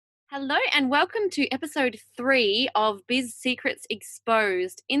Hello and welcome to episode 3 of Biz Secrets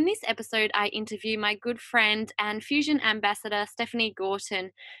Exposed. In this episode, I interview my good friend and Fusion ambassador, Stephanie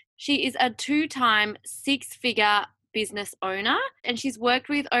Gorton. She is a 2-time 6-figure business owner, and she's worked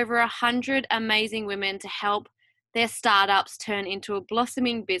with over 100 amazing women to help their startups turn into a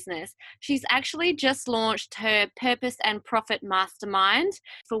blossoming business. She's actually just launched her Purpose and Profit Mastermind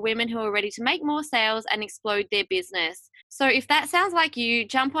for women who are ready to make more sales and explode their business. So if that sounds like you,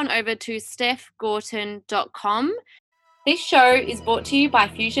 jump on over to stephgorton.com. This show is brought to you by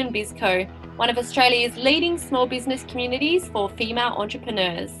Fusion BizCo, one of Australia's leading small business communities for female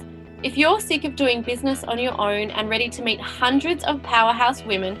entrepreneurs. If you're sick of doing business on your own and ready to meet hundreds of powerhouse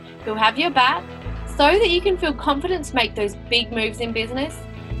women who have your back, so that you can feel confident to make those big moves in business,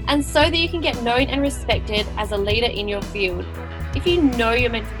 and so that you can get known and respected as a leader in your field. If you know you're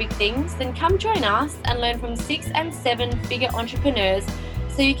meant for big things, then come join us and learn from 6 and 7-figure entrepreneurs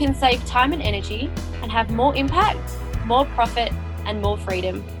so you can save time and energy and have more impact, more profit, and more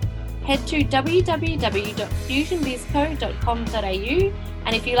freedom. Head to www.fusionbizco.com.au,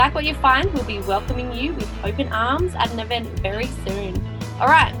 and if you like what you find, we'll be welcoming you with open arms at an event very soon. All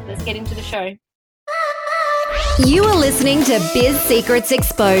right, let's get into the show. You are listening to Biz Secrets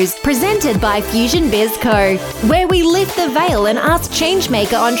Exposed, presented by Fusion BizCo, where we lift the veil and ask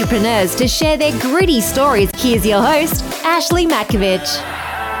changemaker entrepreneurs to share their gritty stories. Here's your host, Ashley Makovich.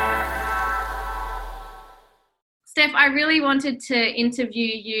 Steph, I really wanted to interview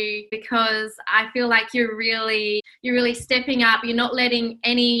you because I feel like you're really stepping up. You're not letting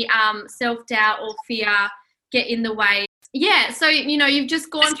any self-doubt or fear get in the way. Yeah, so, you've just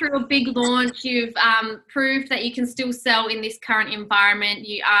gone through a big launch. You've proved that you can still sell in this current environment.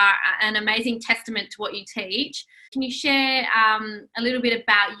 You are an amazing testament to what you teach. Can you share a little bit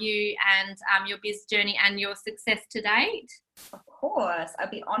about you and your biz journey and your success to date? Of course,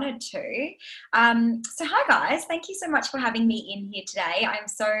 I'd be honoured to. So hi guys, thank you so much for having me in here today. I'm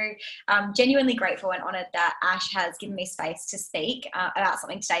so genuinely grateful and honoured that Ash has given me space to speak about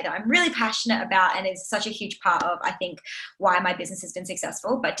something today that I'm really passionate about and is such a huge part of, I think, why my business has been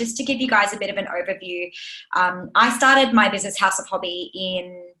successful. But just to give you guys a bit of an overview, I started my business House of Hobby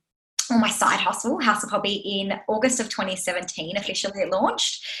my side hustle, House of Hobby, in August of 2017, officially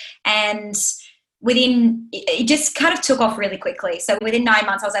launched. And it just kind of took off really quickly. So within 9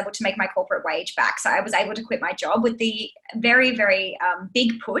 months, I was able to make my corporate wage back. So I was able to quit my job with the very, very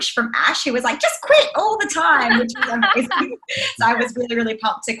big push from Ash, who was like, just quit all the time, which was amazing. So I was really, really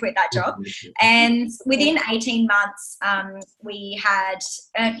pumped to quit that job. And within 18 months, we had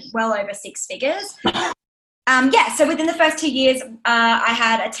earned well over 6 figures. So within the first 2 years, I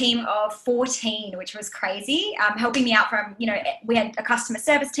had a team of 14, which was crazy, helping me out from, we had a customer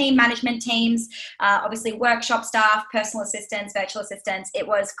service team, management teams, obviously workshop staff, personal assistants, virtual assistants. It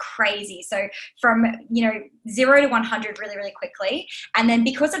was crazy. So from, 0 to 100 really, really quickly. And then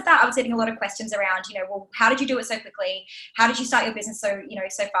because of that, I was getting a lot of questions around, well, how did you do it so quickly? How did you start your business so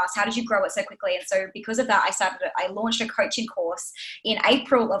fast? How did you grow it so quickly? And so because of that, I launched a coaching course in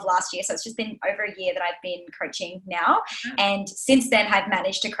April of last year. So it's just been over a year that I've been coaching now, and since then I've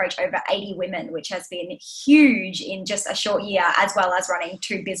managed to coach over 80 women, which has been huge in just a short year, as well as running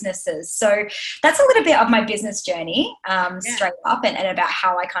 2 businesses. So that's a little bit of my business journey, straight up, and about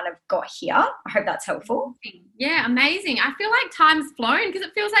how I kind of got here. I hope that's helpful. Yeah, amazing. I feel like time's flown because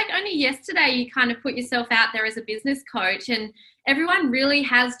it feels like only yesterday you kind of put yourself out there as a business coach, and everyone really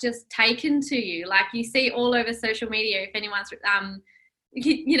has just taken to you. Like you see all over social media, if anyone's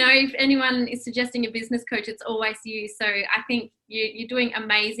if anyone is suggesting a business coach, it's always you. So I think you're doing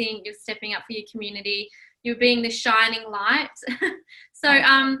amazing. You're stepping up for your community. You're being the shining light.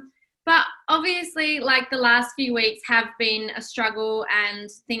 But obviously, like the last few weeks have been a struggle and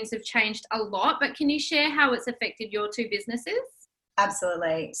things have changed a lot. But can you share how it's affected your 2 businesses?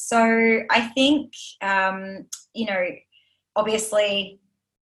 Absolutely. So I think, obviously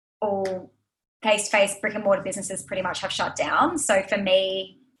all face-to-face brick and mortar businesses pretty much have shut down. So for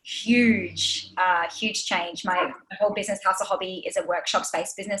me, huge change. My whole business, House of Hobby, is a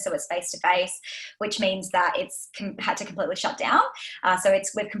workshop-based business, so it's face-to-face, which means that it's had to completely shut down. So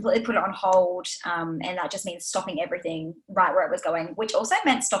we've completely put it on hold, and that just means stopping everything right where it was going, which also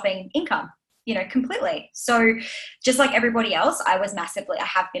meant stopping income. Completely. So just like everybody else, I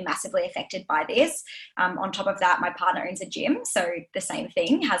have been massively affected by this. On top of that, my partner owns a gym. So the same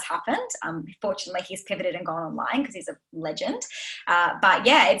thing has happened. Fortunately, he's pivoted and gone online because he's a legend. But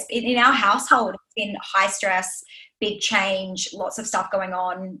yeah, it's in our household, it's been high stress, big change, lots of stuff going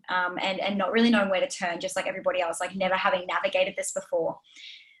on, and not really knowing where to turn, just like everybody else, like never having navigated this before.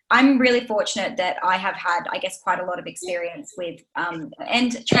 I'm really fortunate that I have had, I guess, quite a lot of experience with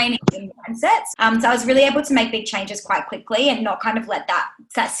and training in mindsets. So I was really able to make big changes quite quickly and not kind of let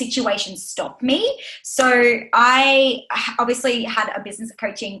that situation stop me. So I obviously had a business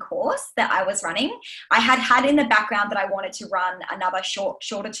coaching course that I was running. I had in the background that I wanted to run another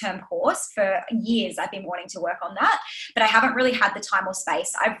shorter term course for years. I've been wanting to work on that, but I haven't really had the time or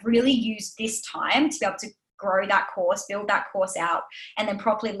space. I've really used this time to be able to grow that course, build that course out, and then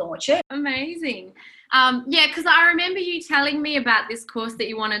properly launch it. Amazing. Yeah, because I remember you telling me about this course that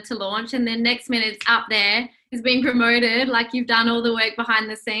you wanted to launch, and then next minute it's up there, it's being promoted, like you've done all the work behind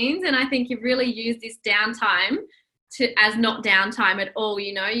the scenes. And I think you've really used this downtime as not downtime at all.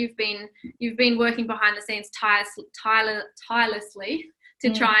 You know, you've been working behind the scenes tirelessly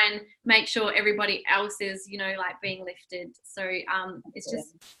to try and make sure everybody else is, you know, like being lifted. So it's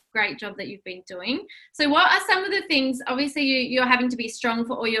just great job that you've been doing. So what are some of the things, obviously you're having to be strong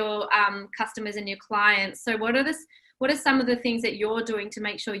for all your customers and your clients. So what are some of the things that you're doing to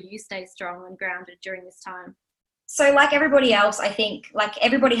make sure you stay strong and grounded during this time? So like everybody else, I think like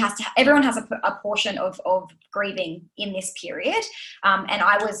everyone has a portion of grieving in this period. And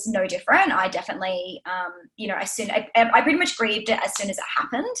I was no different. I definitely, I pretty much grieved it as soon as it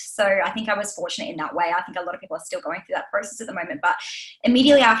happened. So I think I was fortunate in that way. I think a lot of people are still going through that process at the moment, but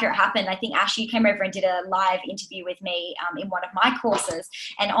immediately after it happened, I think Ash, you came over and did a live interview with me in one of my courses.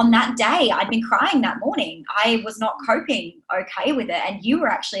 And on that day, I'd been crying that morning. I was not coping okay with it. And you were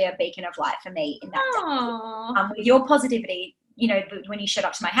actually a beacon of light for me in that day. With your positivity, you know, when you showed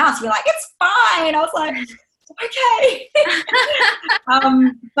up to my house, you were like, it's fine. I was like, okay.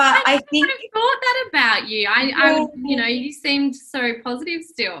 But I think I thought that about you. I you know, you seemed so positive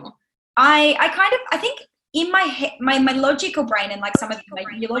still. I think in my head, my logical brain, and like some of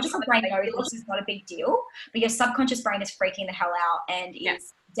your logical brain knows this is not a big deal, but your subconscious brain is freaking the hell out and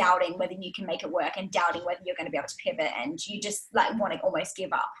is doubting whether you can make it work and doubting whether you're going to be able to pivot, and you just like want to almost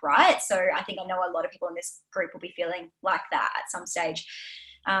give up, right? So I think I know a lot of people in this group will be feeling like that at some stage.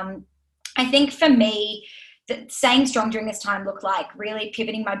 I think for me, staying strong during this time looked like really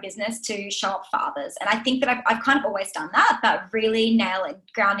pivoting my business to show up for others. And I think that I've kind of always done that, but really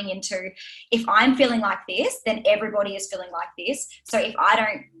grounding into, if I'm feeling like this, then everybody is feeling like this. So if I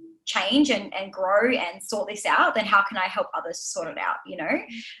don't change and grow and sort this out, then how can I help others sort it out, you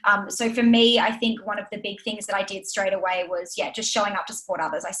know? So for me, I think one of the big things that I did straight away was, just showing up to support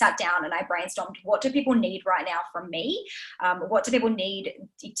others. I sat down and I brainstormed, what do people need right now from me? What do people need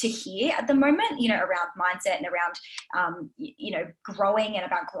to hear at the moment, you know, around mindset and around, you know, growing and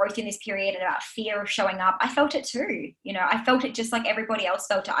about growth in this period and about fear of showing up. I felt it too. You know, I felt it just like everybody else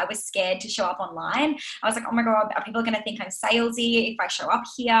felt it. I was scared to show up online. I was like, oh my God, are people going to think I'm salesy if I show up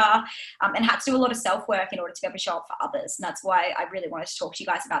here? And had to do a lot of self-work in order to be able to show up for others. And that's why I really wanted to talk to you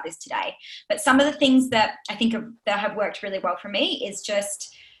guys about this today. But some of the things that I think that have worked really well for me is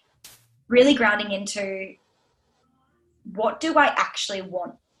just really grounding into, what do I actually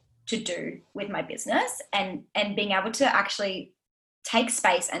want to do with my business, and being able to actually take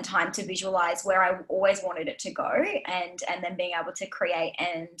space and time to visualize where I always wanted it to go, and then being able to create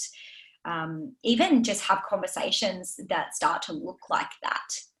and even just have conversations that start to look like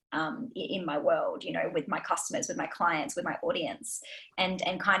that in my world, you know, with my customers, with my clients, with my audience, and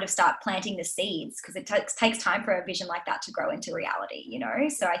kind of start planting the seeds, because it takes time for a vision like that to grow into reality, you know.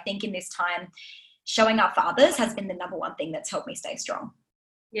 So I think in this time, showing up for others has been the number one thing that's helped me stay strong.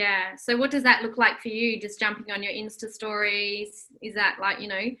 Yeah. So what does that look like for you? Just jumping on your Insta stories? Is that like, you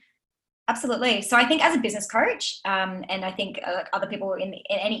know? Absolutely. So I think as a business coach, and I think other people in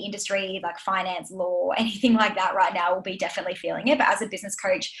any industry like finance, law, anything like that right now will be definitely feeling it. But as a business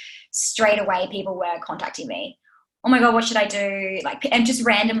coach, straight away people were contacting me. Oh my God, what should I do? Like, and just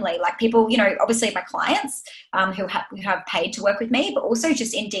randomly, like people, you know, obviously my clients who have paid to work with me, but also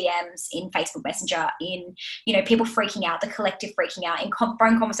just in DMs, in Facebook Messenger, in, you know, people freaking out, the collective freaking out, in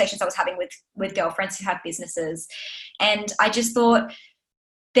phone conversations I was having with girlfriends who have businesses. And I just thought,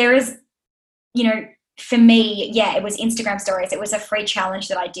 there is, you know, for me, it was Instagram stories. It was a free challenge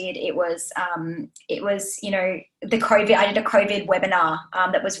that I did. It was, you know, I did a COVID webinar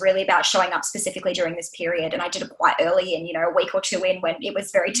that was really about showing up specifically during this period. And I did it quite early, and, you know, a week or two in, when it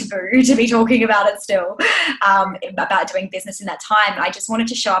was very taboo to be talking about it still, about doing business in that time. And I just wanted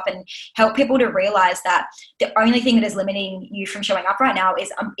to show up and help people to realize that the only thing that is limiting you from showing up right now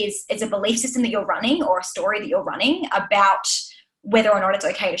is a belief system that you're running, or a story that you're running about whether or not it's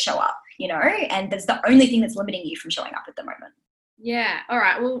okay to show up, you know, and that's the only thing that's limiting you from showing up at the moment. Yeah. All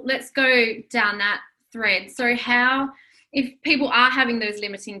right. Well, let's go down that thread. So if people are having those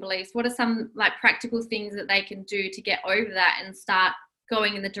limiting beliefs, what are some like practical things that they can do to get over that and start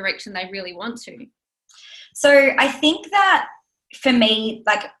going in the direction they really want to? So I think that for me,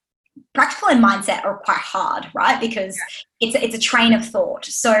 like, practical and mindset are quite hard, right? Because it's a train of thought.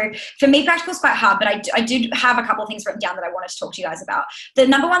 So for me, practical is quite hard, but I did have a couple of things written down that I wanted to talk to you guys about. The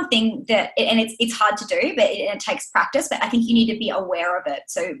number one thing that, and it's hard to do, but it takes practice, but I think you need to be aware of it.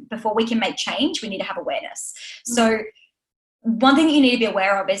 So before we can make change, we need to have awareness. So one thing that you need to be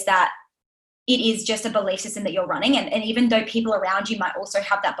aware of is that it is just a belief system that you're running. And even though people around you might also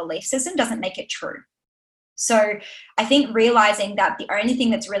have that belief system, doesn't make it true. So I think realizing that the only thing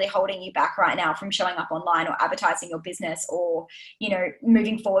that's really holding you back right now from showing up online or advertising your business or, you know,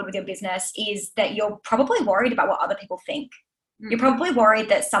 moving forward with your business is that you're probably worried about what other people think. You're probably worried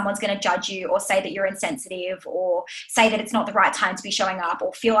that someone's going to judge you or say that you're insensitive or say that it's not the right time to be showing up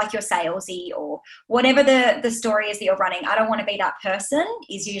or feel like you're salesy or whatever the story is that you're running. I don't want to be that person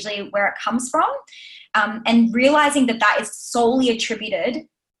is usually where it comes from. And realizing that that is solely attributed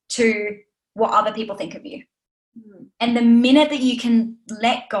to what other people think of you. And the minute that you can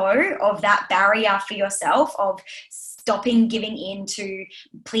let go of that barrier for yourself of stopping giving in to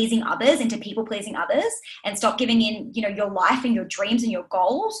pleasing others, into people pleasing others, and stop giving in, you know, your life and your dreams and your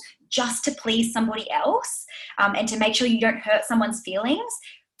goals just to please somebody else, and to make sure you don't hurt someone's feelings,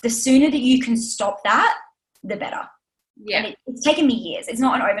 the sooner that you can stop that, the better. Yeah. And it's taken me years. It's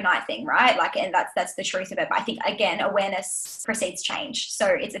not an overnight thing, right? Like, and that's the truth of it. But I think, again, awareness precedes change. So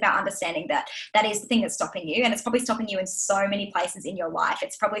it's about understanding that that is the thing that's stopping you. And it's probably stopping you in so many places in your life.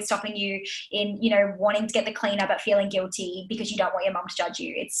 It's probably stopping you in, you know, wanting to get the cleaner but feeling guilty because you don't want your mum to judge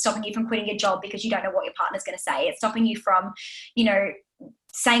you. It's stopping you from quitting your job because you don't know what your partner's going to say. It's stopping you from, you know,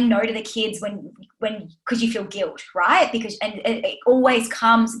 saying no to the kids when because you feel guilt, right? Because and it always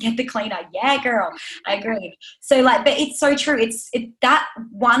comes, get the cleaner. Yeah, girl, I agree. So like, but it's so true. It's that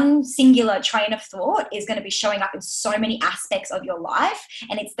one singular train of thought is going to be showing up in so many aspects of your life,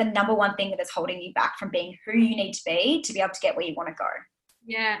 and it's the number one thing that is holding you back from being who you need to be able to get where you want to go.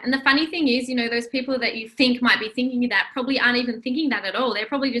 Yeah. And the funny thing is, you know, those people that you think might be thinking that probably aren't even thinking that at all. They're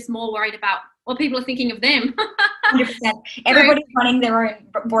probably just more worried about what people are thinking of them. 100%. Everybody's running their own,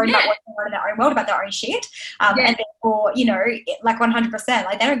 worried about what's going on in their own world, about their own shit. And therefore, you know, like 100%,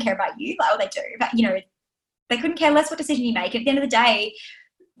 like they don't care about you, like, oh, they do. But, you know, they couldn't care less what decision you make. At the end of the day,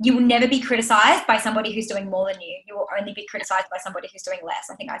 you will never be criticized by somebody who's doing more than you. You will only be criticized by somebody who's doing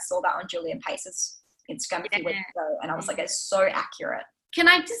less. I think I saw that on Julian Pace's Instagram a few weeks ago, and I was like, it's so accurate. Can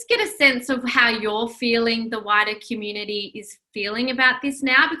I just get a sense of how you're feeling, the wider community is feeling about this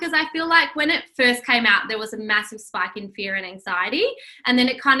now? Because I feel like when it first came out, there was a massive spike in fear and anxiety, and then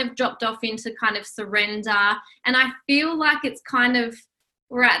it kind of dropped off into kind of surrender. And I feel like it's kind of,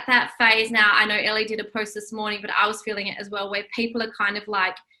 we're at that phase now. I know Ellie did a post this morning, but I was feeling it as well, where people are kind of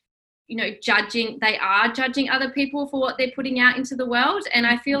like, you know, they are judging other people for what they're putting out into the world. And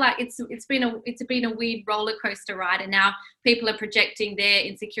I feel like it's been a weird roller coaster ride. And now people are projecting their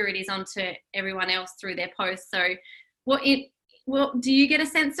insecurities onto everyone else through their posts. So do you get a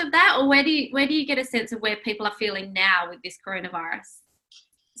sense of that? Or where do you get a sense of where people are feeling now with this coronavirus?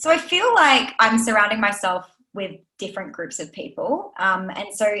 So I feel like I'm surrounding myself with different groups of people.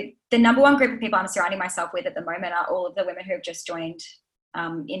 And so the number one group of people I'm surrounding myself with at the moment are all of the women who have just joined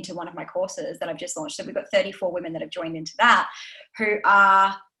into one of my courses that I've just launched. So we've got 34 women that have joined into that, who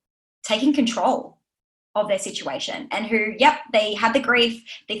are taking control of their situation, and who, they had the grief,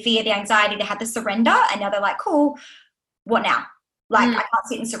 the fear, the anxiety, they had the surrender, and now they're like, cool, what now? Like, I can't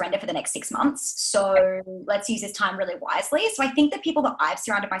sit and surrender for the next 6 months. So let's use this time really wisely. So I think the people that I've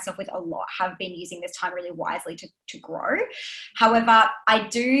surrounded myself with a lot have been using this time really wisely to grow. However, I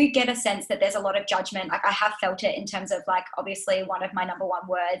do get a sense that there's a lot of judgment. Like, I have felt it in terms of, like, obviously one of my number one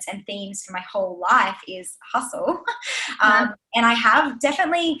words and themes for my whole life is hustle. And I have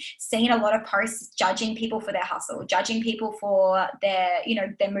definitely seen a lot of posts judging people for their hustle, judging people for their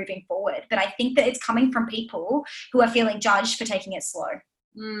moving forward. But I think that it's coming from people who are feeling judged for taking it slow.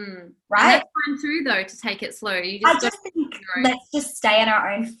 Right? And that's fine too, though, to take it slow. I just think let's just stay in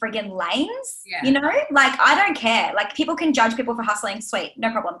our own friggin' lanes, you know? Like, I don't care. Like, people can judge people for hustling. Sweet,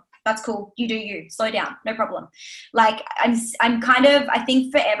 no problem. That's cool. You do you. Slow down. No problem. Like, I'm kind of, I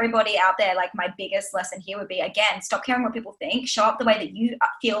think for everybody out there, like, my biggest lesson here would be, again, stop caring what people think. Show up the way that you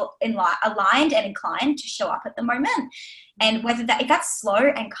feel aligned and inclined to show up at the moment. And if that's slow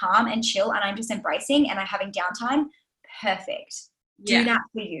and calm and chill, and I'm just embracing and I'm having downtime, perfect. Do that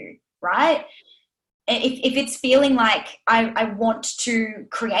for you, right? If it's feeling like I want to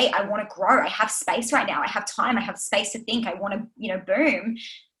create, I want to grow, I have space right now, I have time, I have space to think, I want to, boom,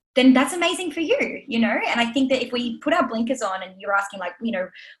 then that's amazing for you, And I think that if we put our blinkers on, and you're asking, like,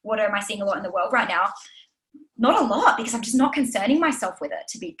 what am I seeing a lot in the world right now? Not a lot, because I'm just not concerning myself with it,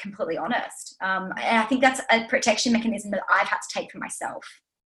 to be completely honest. And I think that's a protection mechanism that I've had to take for myself.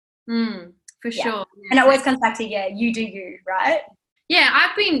 For sure. And it always comes back to, you do you, right? Yeah,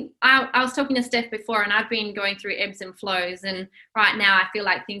 I was talking to Steph before, and I've been going through ebbs and flows, and right now I feel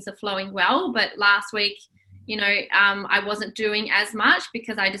like things are flowing well. But last week, I wasn't doing as much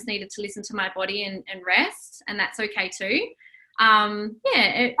because I just needed to listen to my body and rest, and that's okay too.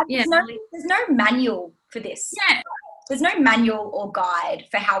 There's no manual for this. Yeah. There's no manual or guide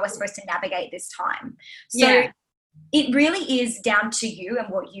for how we're supposed to navigate this time. So it really is down to you and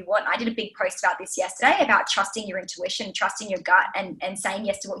what you want. I did a big post about this yesterday, about trusting your intuition, trusting your gut, and saying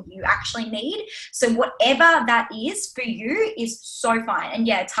yes to what you actually need. So whatever that is for you is so fine. And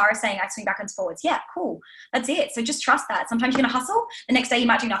Tara's saying I swing backwards, forwards. Yeah, cool. That's it. So just trust that. Sometimes you're going to hustle. The next day you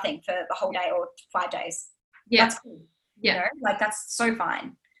might do nothing for the whole day or 5 days. Yeah. That's cool. Yeah. That's so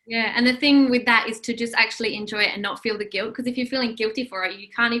fine. Yeah. And the thing with that is to just actually enjoy it and not feel the guilt. Because if you're feeling guilty for it, you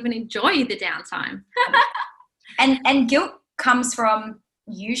can't even enjoy the downtime. And guilt comes from,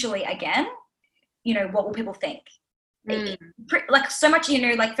 usually, again, what will people think? Like so much,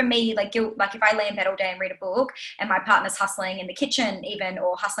 like for me, like guilt, like if I lay in bed all day and read a book and my partner's hustling in the kitchen even,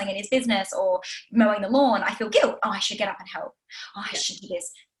 or hustling in his business or mowing the lawn, I feel guilt. Oh, I should get up and help. Oh, I should do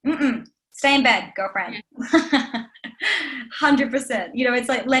this. Stay in bed, girlfriend. 100%. It's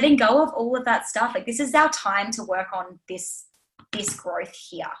like letting go of all of that stuff. Like, this is our time to work on this growth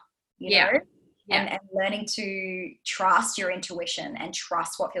here, you know? And learning to trust your intuition and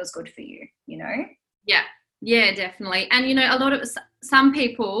trust what feels good for you, Yeah, definitely. And some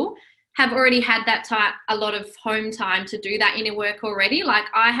people have already had that time, a lot of home time to do that inner work already. Like,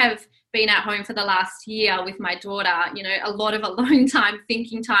 I have been at home for the last year with my daughter, a lot of alone time,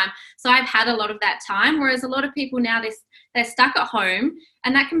 thinking time. So I've had a lot of that time, whereas a lot of people now, they're stuck at home,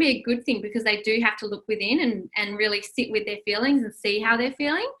 and that can be a good thing because they do have to look within and really sit with their feelings and see how they're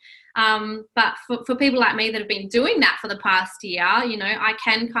feeling. But for people like me that have been doing that for the past year, I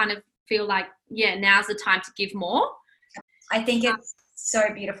can kind of feel like, now's the time to give more. I think it's so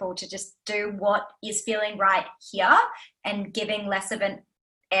beautiful to just do what is feeling right here and giving less of an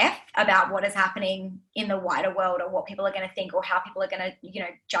F about what is happening in the wider world or what people are going to think or how people are going to,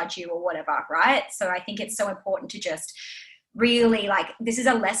 judge you or whatever, right? So I think it's so important to just really, this is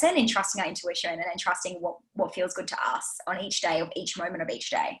a lesson in trusting our intuition and then trusting what feels good to us on each day of each moment of each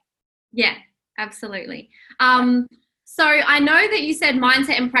day. Yeah, absolutely. So I know that you said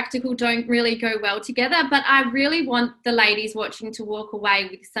mindset and practical don't really go well together, but I really want the ladies watching to walk away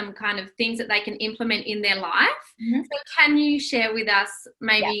with some kind of things that they can implement in their life. Mm-hmm. So can you share with us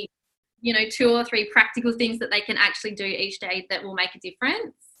maybe, 2 or 3 practical things that they can actually do each day that will make a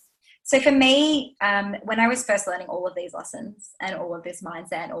difference? So for me, when I was first learning all of these lessons and all of this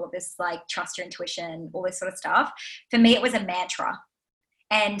mindset, all of this trust your intuition, all this sort of stuff, for me it was a mantra.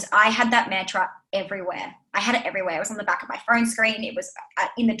 And I had that mantra everywhere. I had it everywhere. It was on the back of my phone screen. It was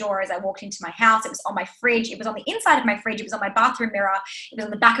in the door as I walked into my house. It was on my fridge. It was on the inside of my fridge. It was on my bathroom mirror. It was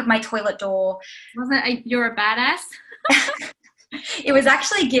on the back of my toilet door. Wasn't it you're a badass? It was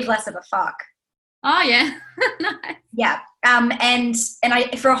actually give less of a fuck. Oh, yeah. Nice. Yeah. And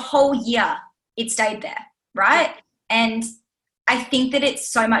I, for a whole year, it stayed there, right? And I think that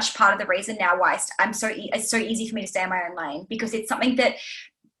it's so much part of the reason now why it's so easy for me to stay in my own lane, because it's something that,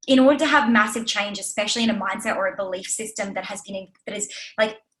 in order to have massive change, especially in a mindset or a belief system that is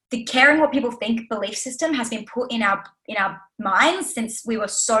like the caring what people think belief system has been put in our minds since we were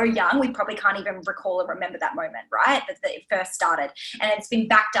so young, we probably can't even recall or remember that moment, right? That it first started. And it's been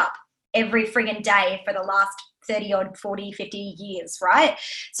backed up every friggin' day for the last 30 odd 40 50 years, right?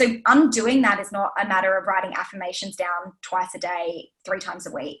 So undoing that is not a matter of writing affirmations down twice a day 3 times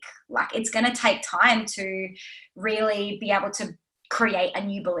a week. Like, it's going to take time to really be able to create a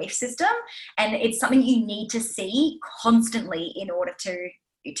new belief system, and it's something you need to see constantly in order to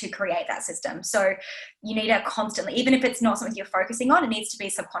create that system. So you need to constantly, even if it's not something you're focusing on, it needs to be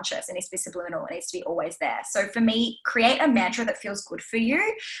subconscious, it needs to be subliminal, it needs to be always there. So for me, create a mantra that feels good for you,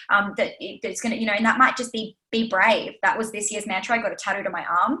 that's going to, and that might just be brave. That was this year's mantra. I got it tattooed on my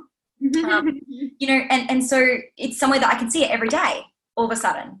arm. And so it's somewhere that I can see it every day all of a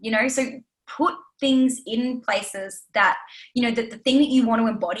sudden, so put things in places that, the thing that you want to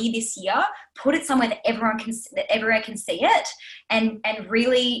embody this year, put it somewhere that everyone can see it, and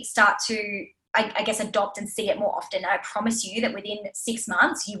really start to, I guess, adopt and see it more often. And I promise you that within 6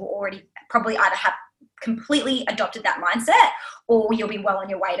 months, you will already probably either have completely adopted that mindset, or you'll be well on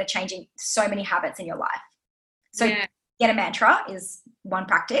your way to changing so many habits in your life. So get a mantra is one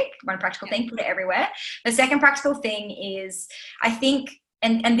practical thing, put it everywhere. The second practical thing is, I think,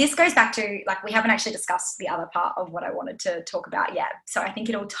 and this goes back to, like, we haven't actually discussed the other part of what I wanted to talk about yet. So I think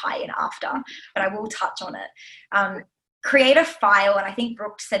it'll tie in after, but I will touch on it. Create a file, and I think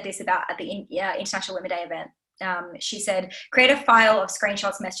Brooke said this about at the International Women's Day event. She said, create a file of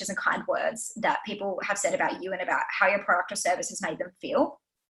screenshots, messages, and kind words that people have said about you and about how your product or service has made them feel.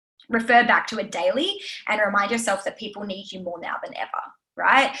 Refer back to it daily and remind yourself that people need you more now than ever.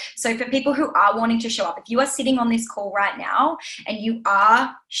 Right? So for people who are wanting to show up, if you are sitting on this call right now and you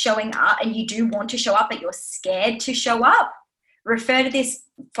are showing up and you do want to show up, but you're scared to show up, refer to this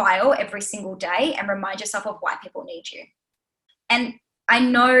file every single day and remind yourself of why people need you. And I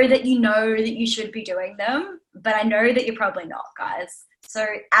know that you should be doing them, but I know that you're probably not, guys. So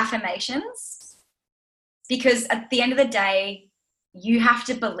affirmations, because at the end of the day, you have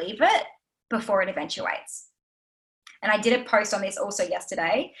to believe it before it eventuates. And I did a post on this also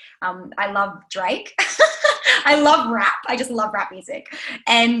yesterday. I love Drake. I love rap. I just love rap music.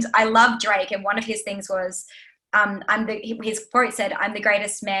 And I love Drake. And one of his things was, his quote said, I'm the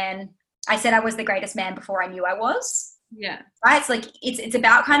greatest man. I said I was the greatest man before I knew I was. Yeah. Right? It's like, it's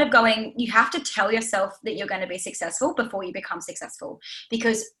about kind of going, you have to tell yourself that you're going to be successful before you become successful.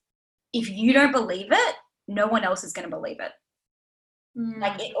 Because if you don't believe it, no one else is going to believe it.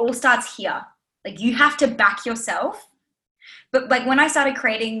 Like, it all starts here. Like, you have to back yourself. But like, when I started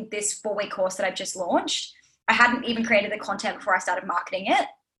creating this 4-week course that I've just launched, I hadn't even created the content before I started marketing it,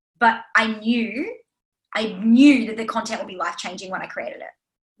 but I knew that the content would be life-changing when I created it.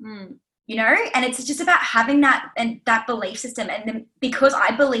 You know, and it's just about having that and that belief system. And then because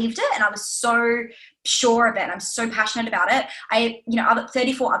I believed it and I was so sure of it and I'm so passionate about it,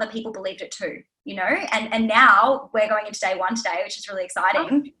 34 other people believed it too, you know, and now we're going into day 1 today, which is really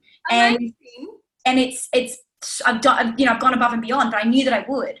exciting. And I've gone above and beyond, but I knew that I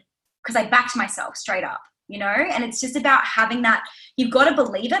would, because I backed myself straight up, you know, and it's just about having that, you've got to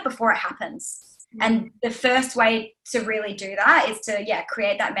believe it before it happens. And the first way to really do that is to,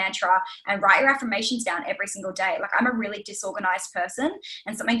 create that mantra and write your affirmations down every single day. Like, I'm a really disorganized person,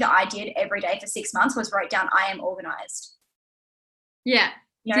 and something that I did every day for 6 months was write down, I am organized. Yeah.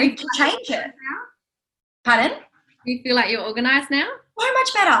 You know, to change it. Pardon? Do you feel like you're organized now? So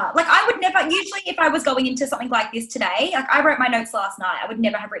much better. Like, I would never, usually if I was going into something like this today, like, I wrote my notes last night, I would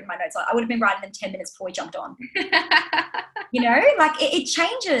never have written my notes. I would have been writing them 10 minutes before we jumped on. You know, like, it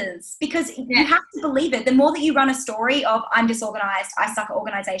changes, because you have to believe it. The more that you run a story of, I'm disorganized, I suck at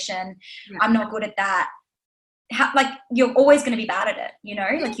organization, I'm not good at that, like, you're always going to be bad at it, you know?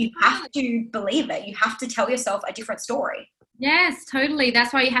 Like, you have to believe it. You have to tell yourself a different story. Yes, totally.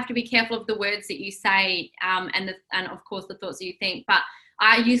 That's why you have to be careful of the words that you say, and of course the thoughts that you think. But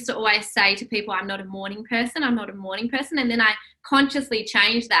I used to always say to people, I'm not a morning person. I'm not a morning person. And then I consciously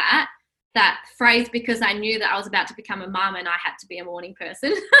changed that phrase, because I knew that I was about to become a mum and I had to be a morning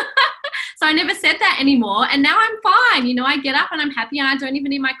person. So I never said that anymore. And now I'm fine. You know, I get up and I'm happy, and I don't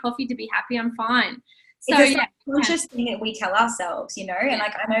even need my coffee to be happy. I'm fine. So it's a conscious thing that we tell ourselves, you know, and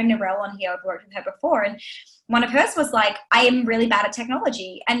like, I know Narelle on here, I've worked with her before, and one of hers was like, I am really bad at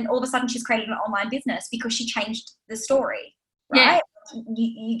technology. And all of a sudden she's created an online business because she changed the story, right? Yeah.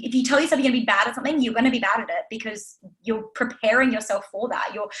 If you tell yourself you're going to be bad at something, you're going to be bad at it, because you're preparing yourself for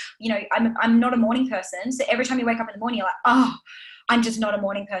that. I'm not a morning person. So every time you wake up in the morning, you're like, oh, I'm just not a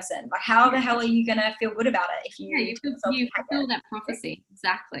morning person. Like, how the hell are you going to feel good about it if you fulfill that prophecy?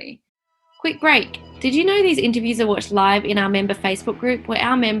 Exactly. Quick break. Did you know these interviews are watched live in our member Facebook group, where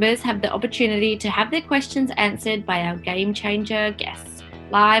our members have the opportunity to have their questions answered by our game changer guests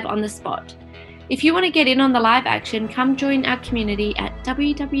live on the spot? If you want to get in on the live action, come join our community at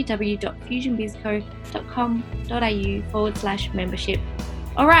www.fusionbizco.com.au/membership.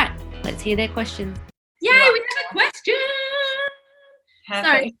 All right, let's hear their questions. Yay, we have a question.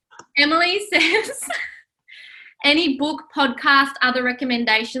 Perfect. So Emily says, any book, podcast, other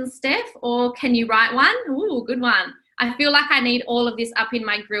recommendations, Steph, or can you write one? Ooh, good one. I feel like I need all of this up in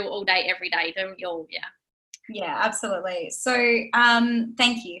my grill all day, every day, don't you all? Yeah. Yeah, absolutely. So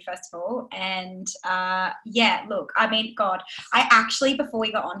thank you, first of all. And look, I mean, God, I actually, before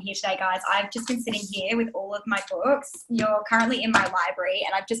we got on here today, guys, I've just been sitting here with all of my books. You're currently in my library,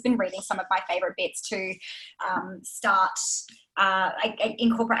 and I've just been reading some of my favorite bits to start. I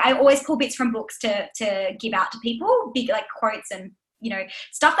incorporate. I always pull bits from books to give out to people, big like quotes and, you know,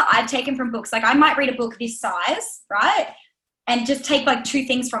 stuff that I've taken from books. Like, I might read a book this size, right, and just take like 2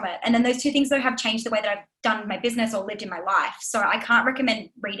 things from it, and then those 2 things though have changed the way that I've done my business or lived in my life. So I can't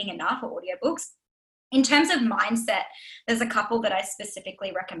recommend reading enough or audiobooks. In terms of mindset, there's a couple that I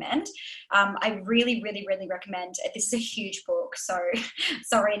specifically recommend. I really, really, really recommend, this is a huge book, so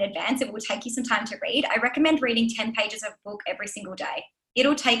sorry in advance, it will take you some time to read. I recommend reading 10 pages of book every single day.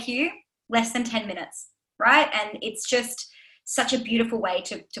 It'll take you less than 10 minutes, right? And it's just such a beautiful way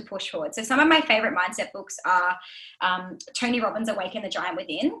to push forward. So some of my favorite mindset books are Tony Robbins' Awaken the Giant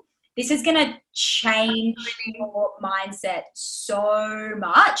Within. This is going to change your mindset so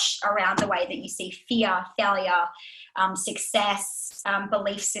much around the way that you see fear, failure, success,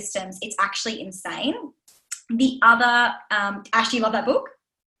 belief systems. It's actually insane. The other, Ash, do you love that book?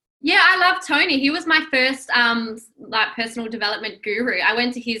 Yeah, I love Tony. He was my first like personal development guru. I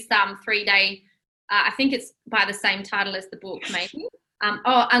went to his 3-day, I think it's by the same title as the book, maybe.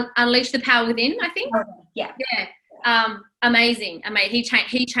 Unleash the Power Within, I think. Yeah. Amazing. He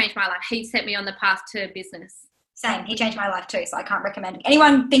changed my life. He set me on the path to business. Same. He changed my life too, so I can't recommend it.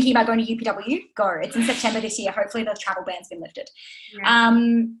 Anyone thinking about going to UPW, go. It's in September this year. Hopefully the travel ban's been lifted. Yeah.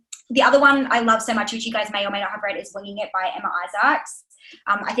 The other one I love so much, which you guys may or may not have read, is Winging It by Emma Isaacs.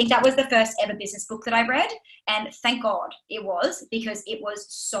 I think that was the first ever business book that I read, and thank God it was, because it was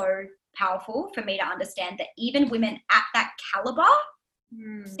so powerful for me to understand that even women at that caliber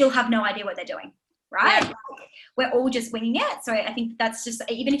still have no idea what they're doing, right? Yeah. We're all just winging it. So I think that's just,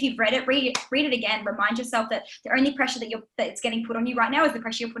 even if you've read it, read it again. Remind yourself that the only pressure that it's getting put on you right now is the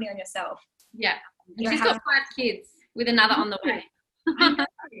pressure you're putting on yourself. Yeah. She's got 5 kids with another on the way.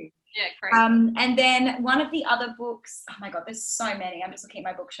 Yeah, great. And then one of the other books, oh my God, there's so many. I'm just looking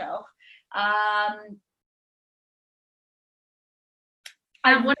at my bookshelf. I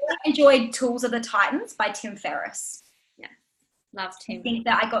really enjoyed Tools of the Titans by Tim Ferriss. Yeah, love Tim. I think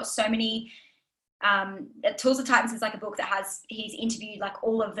that I got so many, Tools of the Titans is like a book that he's interviewed like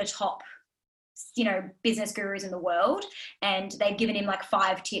all of the top, business gurus in the world, and they've given him like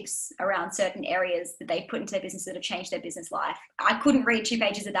 5 tips around certain areas that they put into their business that have changed their business life. I couldn't read 2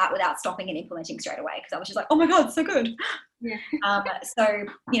 pages of that without stopping and implementing straight away, because I was just like, oh my God, so good. Yeah. So,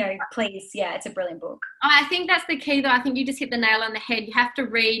 please, yeah, it's a brilliant book. I think that's the key though. I think you just hit the nail on the head. You have to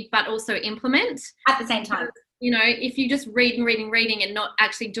read, but also implement at the same time. If you just reading and not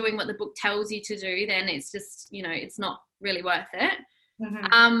actually doing what the book tells you to do, then it's just, it's not really worth it.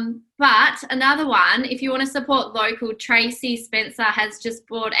 Mm-hmm. But another one, if you want to support local, Tracy Spencer has just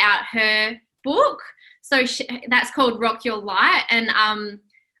brought out her book. So that's called Rock Your Light. And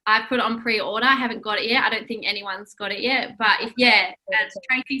I put it on pre-order. I haven't got it yet. I don't think anyone's got it yet. But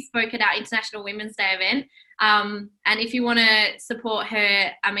Tracy spoke at our International Women's Day event. And if you want to support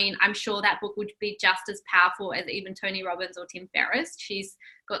her, I'm sure that book would be just as powerful as even Tony Robbins or Tim Ferriss. She's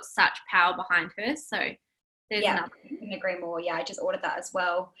got such power behind her. So there's I couldn't agree more. Yeah, I just ordered that as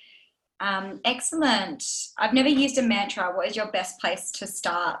well. Excellent. I've never used a mantra. What is your best place to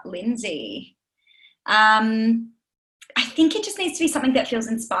start, Lindsay? I think it just needs to be something that feels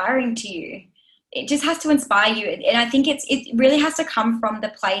inspiring to you. It just has to inspire you. And I think it really has to come from the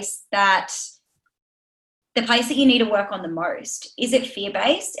place that you need to work on the most. Is it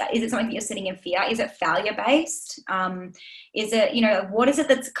fear-based? Is it something that you're sitting in fear? Is it failure-based? Is it, what is it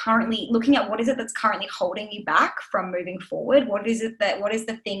that's currently holding you back from moving forward? What is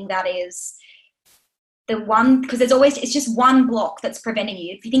the thing that is the one, because it's just one block that's preventing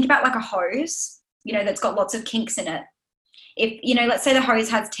you. If you think about like a hose, that's got lots of kinks in it. If, let's say the hose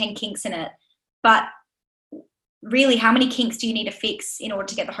has 10 kinks in it, but really how many kinks do you need to fix in order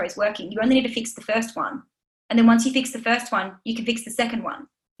to get the hose working? You only need to fix the first one. And then once you fix the first one, you can fix the second one,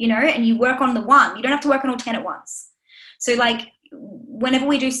 and you work on the one. You don't have to work on all 10 at once. So like whenever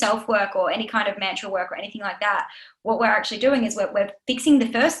we do self-work or any kind of mantra work or anything like that, what we're actually doing is we're fixing the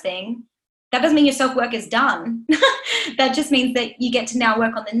first thing. That doesn't mean your self-work is done. That just means that you get to now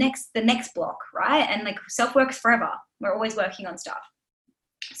work on the next block, right? And like self-work is forever. We're always working on stuff.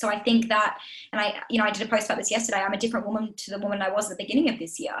 So I think that, and I did a post about this yesterday. I'm a different woman to the woman I was at the beginning of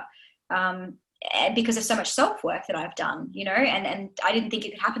this year. Because of so much self-work that I've done, and I didn't think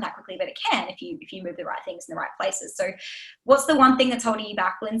it could happen that quickly, but it can if you move the right things in the right places. So what's the one thing that's holding you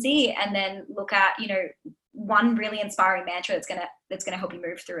back, Lindsay? And then look at, one really inspiring mantra that's going to help you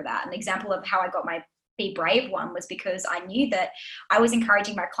move through that. An example of how I got my Be Brave one was because I knew that I was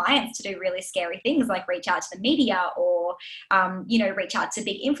encouraging my clients to do really scary things like reach out to the media or, reach out to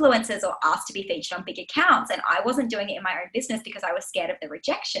big influencers or ask to be featured on big accounts. And I wasn't doing it in my own business because I was scared of the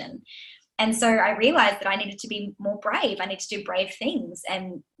rejection. And so I realized that I needed to be more brave. I need to do brave things.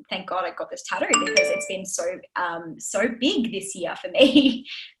 And thank God I got this tattoo because it's been so big this year for me.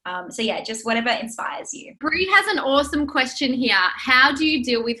 So yeah, just whatever inspires you. Brie has an awesome question here. How do you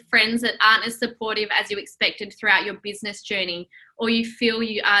deal with friends that aren't as supportive as you expected throughout your business journey, or you feel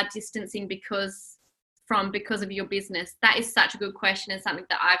you are distancing because of your business? That is such a good question and something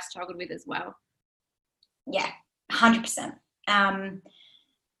that I've struggled with as well. Yeah, 100%.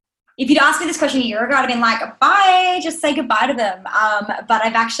 if you'd asked me this question a year ago, I'd have been like, bye, just say goodbye to them. But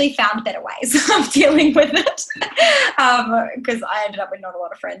I've actually found better ways of dealing with it because I ended up with not a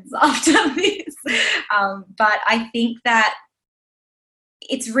lot of friends after this. But I think that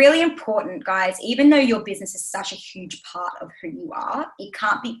it's really important, guys, even though your business is such a huge part of who you are, it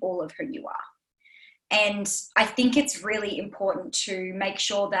can't be all of who you are. And I think it's really important to make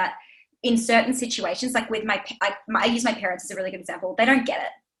sure that in certain situations, like with I use my parents as a really good example. They don't get it.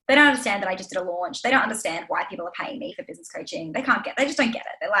 They don't understand that I just did a launch. They don't understand why people are paying me for business coaching. They just don't get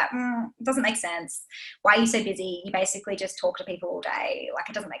it. They're like, it doesn't make sense. Why are you so busy? You basically just talk to people all day. Like,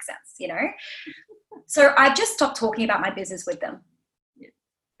 it doesn't make sense, you know? So I just stopped talking about my business with them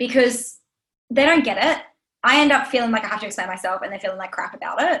because they don't get it. I end up feeling like I have to explain myself and they're feeling like crap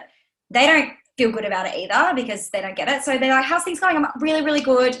about it. They don't feel good about it either because they don't get it. So they're like, how's things going? I'm like, really, really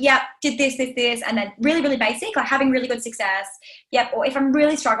good. Yep. Did this. And then really, really basic, like having really good success. Yep. Or if I'm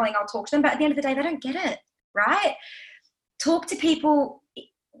really struggling, I'll talk to them. But at the end of the day, they don't get it, right? Talk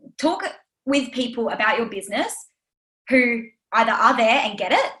with people about your business who either are there and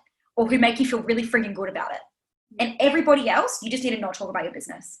get it or who make you feel really freaking good about it. And everybody else, you just need to not talk about your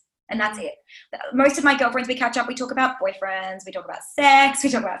business. And that's it. Most of my girlfriends, we catch up, we talk about boyfriends, we talk about sex, we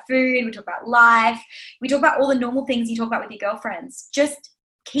talk about food, we talk about life, we talk about all the normal things you talk about with your girlfriends. Just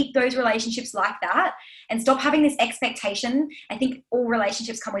keep those relationships like that and stop having this expectation. I think all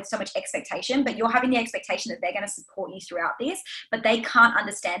relationships come with so much expectation, but you're having the expectation that they're going to support you throughout this, but they can't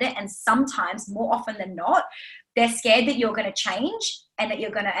understand it. And sometimes, more often than not, they're scared that you're going to change and that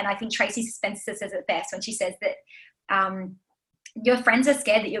you're going to, and I think Tracy Spencer says it best when she says that, your friends are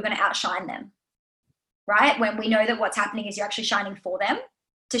scared that you're going to outshine them, right? When we know that what's happening is you're actually shining for them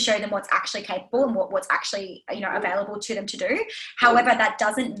to show them what's actually capable and what's actually, available to them to do. However, that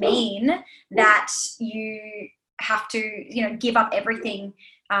doesn't mean that you have to, give up everything,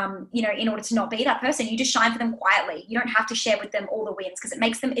 in order to not be that person. You just shine for them quietly. You don't have to share with them all the wins because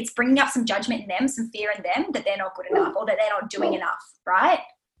it's bringing up some judgment in them, some fear in them that they're not good enough or that they're not doing enough, right?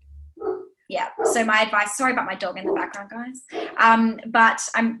 Yeah. So my advice, sorry about my dog in the background, guys. But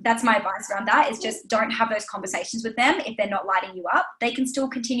that's my advice around that is just don't have those conversations with them if they're not lighting you up. They can still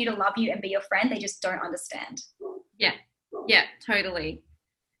continue to love you and be your friend. They just don't understand. Yeah. Yeah, totally.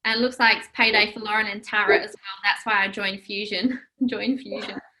 And it looks like it's payday for Lauren and Tara as well. That's why I joined Fusion.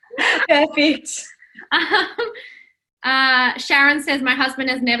 Perfect. Sharon says, my husband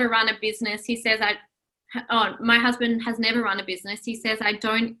has never run a business. He says, my husband has never run a business. He says I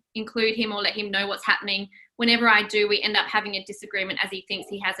don't include him or let him know what's happening. Whenever I do, we end up having a disagreement as he thinks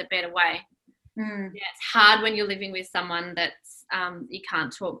he has a better way. Yeah, it's hard when you're living with someone that's you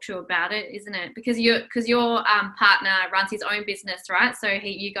can't talk to about it, isn't it? Because your partner runs his own business, right? So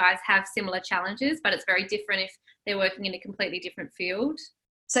you guys have similar challenges, but it's very different if they're working in a completely different field.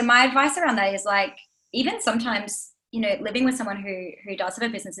 So my advice around that is like, even sometimes, living with someone who does have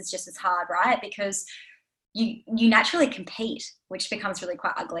a business is just as hard, right? Because you naturally compete, which becomes really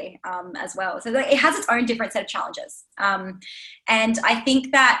quite ugly as well. So it has its own different set of challenges. And I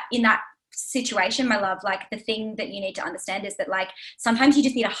think that in that situation, my love, like the thing that you need to understand is that like sometimes you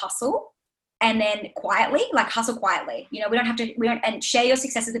just need to hustle and then hustle quietly. We don't and share your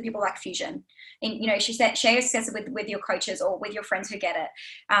successes with people like Fusion. And, she said, share your successes with your coaches or with your friends who get it.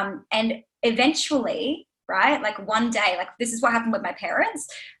 And eventually, right? Like one day, like this is what happened with my parents.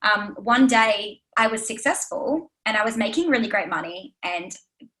 One day I was successful and I was making really great money and,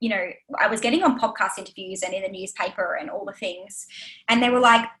 I was getting on podcast interviews and in the newspaper and all the things. And they were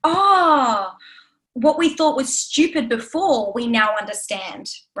like, oh, what we thought was stupid before, we now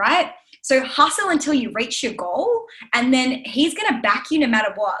understand, right? So hustle until you reach your goal and then he's going to back you no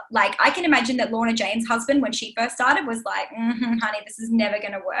matter what. Like I can imagine that Lorna Jane's husband, when she first started, was like, honey, this is never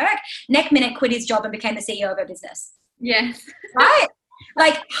going to work. Next minute quit his job and became the CEO of her business. Yes. Right?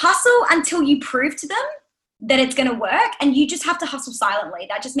 Like hustle until you prove to them that it's going to work and you just have to hustle silently.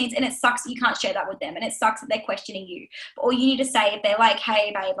 That just means, and it sucks that you can't share that with them and it sucks that they're questioning you. But all you need to say if they're like,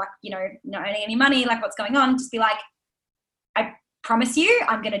 hey babe, like, not earning any money, like what's going on? Just be like, I promise you,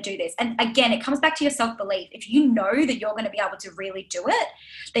 I'm going to do this. And again, it comes back to your self-belief. If you know that you're going to be able to really do it,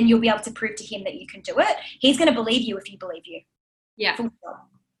 then you'll be able to prove to him that you can do it. He's going to believe you if you believe you. Yeah.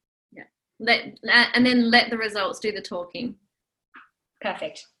 Yeah. And then let the results do the talking.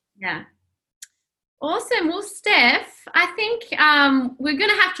 Perfect. Yeah. Awesome. Well, Steph, I think we're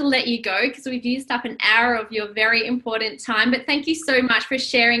going to have to let you go because we've used up an hour of your very important time. But thank you so much for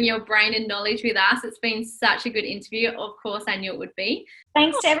sharing your brain and knowledge with us. It's been such a good interview. Of course, I knew it would be.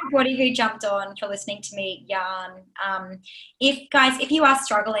 Thanks to everybody who jumped on for listening to me yarn. If you are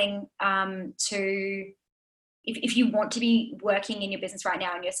struggling to if you want to be working in your business right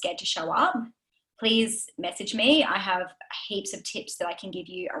now and you're scared to show up, please message me. I have heaps of tips that I can give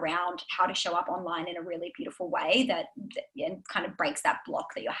you around how to show up online in a really beautiful way that kind of breaks that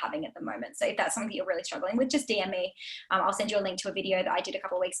block that you're having at the moment. So if that's something that you're really struggling with, just DM me. I'll send you a link to a video that I did a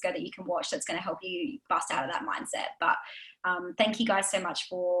couple of weeks ago that you can watch that's going to help you bust out of that mindset. But thank you guys so much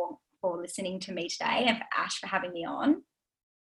for listening to me today, and for Ash for having me on.